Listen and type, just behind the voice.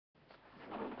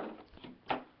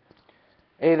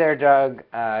Hey there, Doug.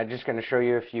 Just going to show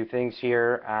you a few things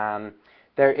here.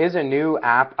 There is a new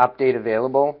app update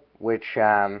available, which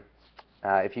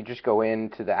if you just go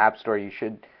into the App Store, you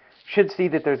should see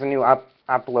that there's a new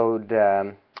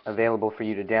upload available for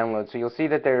you to download. So you'll see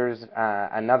that there's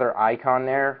another icon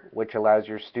there, which allows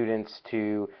your students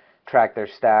to track their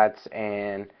stats,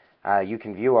 and you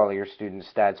can view all of your students'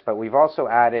 stats. But we've also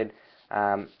added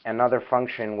another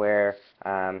function where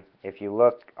if you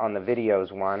look on the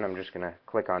videos one, I'm just going to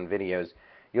click on videos,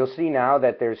 you'll see now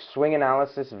that there's swing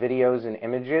analysis, videos, and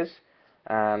images.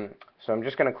 So I'm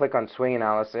just going to click on swing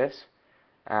analysis.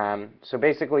 So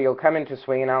basically you'll come into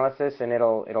swing analysis and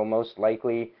it'll most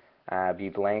likely be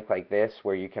blank like this,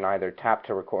 where you can either tap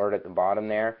to record at the bottom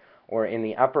there, or in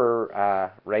the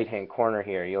upper right hand corner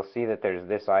here you'll see that there's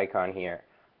this icon here.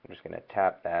 I'm just going to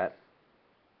tap that.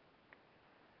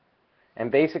 And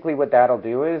basically what that'll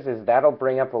do is that'll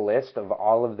bring up a list of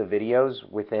all of the videos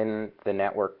within the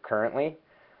network currently.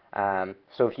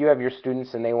 So if you have your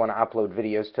students and they want to upload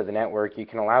videos to the network, you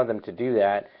can allow them to do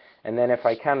that. And then if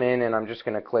I come in and I'm just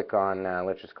going to click on,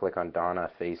 let's just click on Donna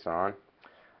Face On.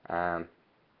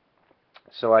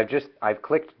 So I've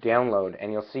clicked download,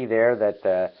 and you'll see there that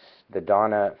the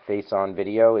Donna Face On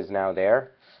video is now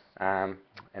there.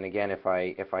 And again, if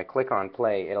I click on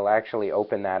play, it'll actually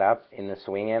open that up in the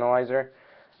swing analyzer.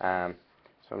 So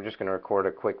I'm just going to record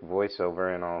a quick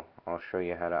voiceover, and I'll show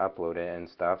you how to upload it and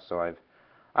stuff. So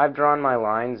I've drawn my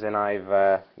lines, and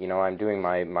I'm doing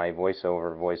my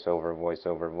voiceover.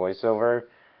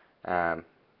 That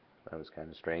was kind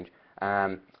of strange.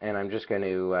 And I'm just going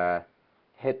to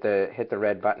hit the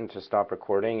red button to stop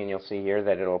recording, and you'll see here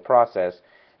that it'll process.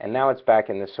 And now it's back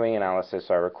in the swing analysis,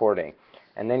 our recording.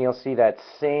 And then you'll see that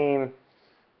same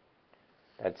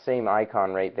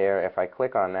icon right there. If I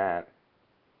click on that,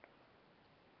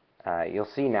 you'll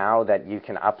see now that you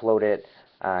can upload it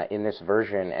in this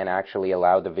version and actually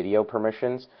allow the video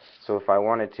permissions. So if I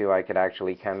wanted to, I could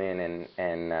actually come in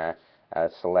and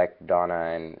select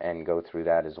Donna and go through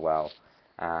that as well.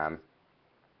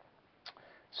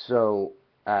 So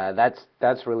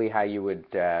that's really how you would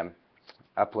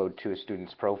upload to a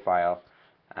student's profile.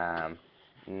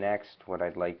 Next, what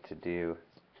I'd like to do